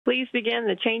Please begin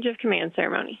the change of command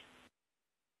ceremony.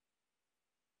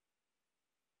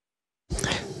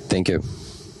 Thank you.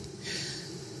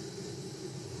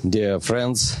 Dear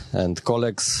friends and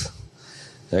colleagues,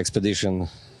 Expedition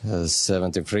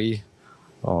 73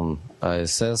 on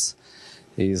ISS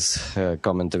is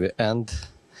coming to the end.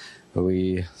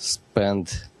 We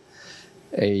spent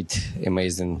 8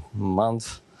 amazing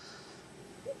months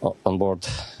on board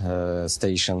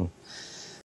station,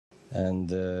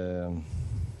 and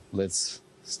let's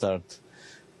start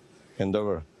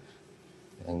handover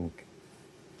and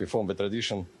perform the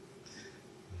tradition.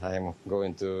 I'm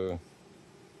going to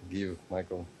give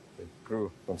Michael the crew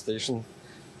from station.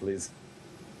 Please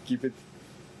keep it.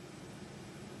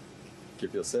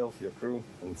 Keep yourself, your crew,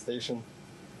 and station.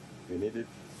 We need it.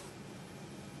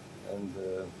 And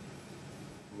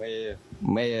may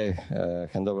I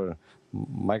hand over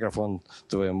microphone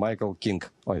to Michael King.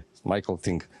 Oh, Michael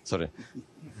King. Sorry.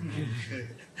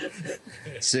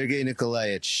 Sergei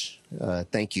Nikolaevich,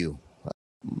 thank you.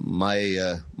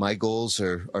 My goals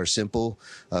are simple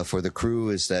for the crew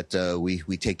is that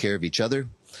we take care of each other,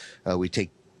 we take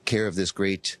care of this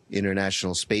great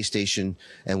international space station,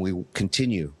 and we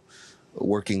continue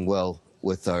working well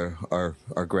with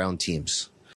our ground teams.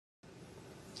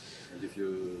 And if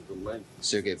you don't mind,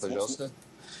 Sergei, пожалуйста.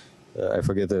 I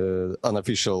forget the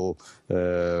unofficial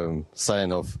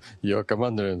sign of your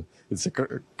commander. It's a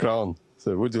crown.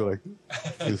 So would you like?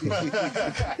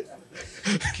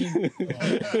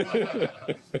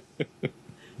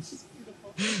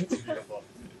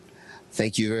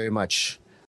 Thank you very much.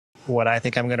 What I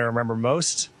think I'm going to remember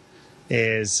most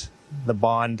is the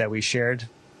bond that we shared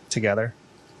together.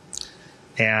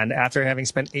 And after having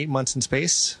spent 8 months in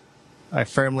space, I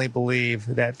firmly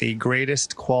believe that the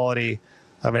greatest quality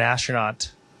of an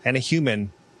astronaut and a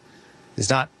human is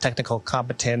not technical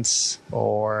competence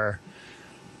or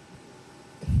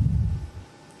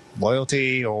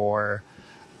loyalty or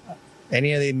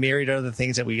any of the myriad other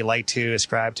things that we like to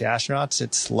ascribe to astronauts.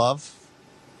 It's love.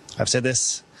 I've said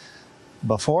this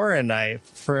before, and I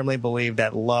firmly believe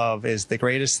that love is the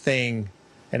greatest thing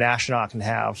an astronaut can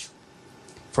have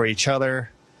for each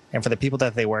other and for the people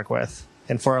that they work with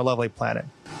and for our lovely planet.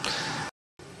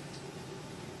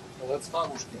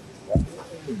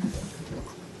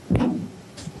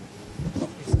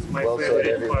 Well said,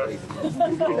 everybody.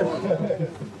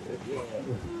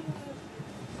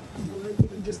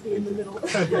 Just be in the middle.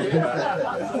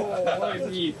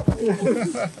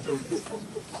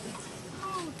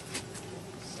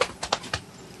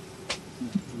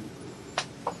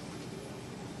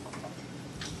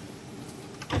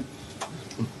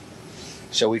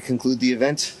 Shall we conclude the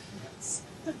event?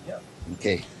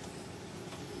 Okay.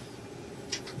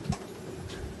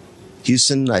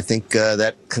 Houston, I think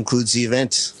that concludes the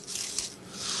event.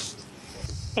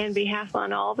 On behalf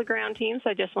on all the ground teams,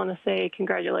 I just want to say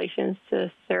congratulations to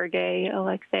Sergei,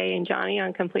 Alexei, and Johnny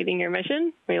on completing your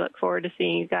mission. We look forward to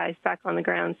seeing you guys back on the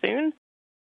ground soon.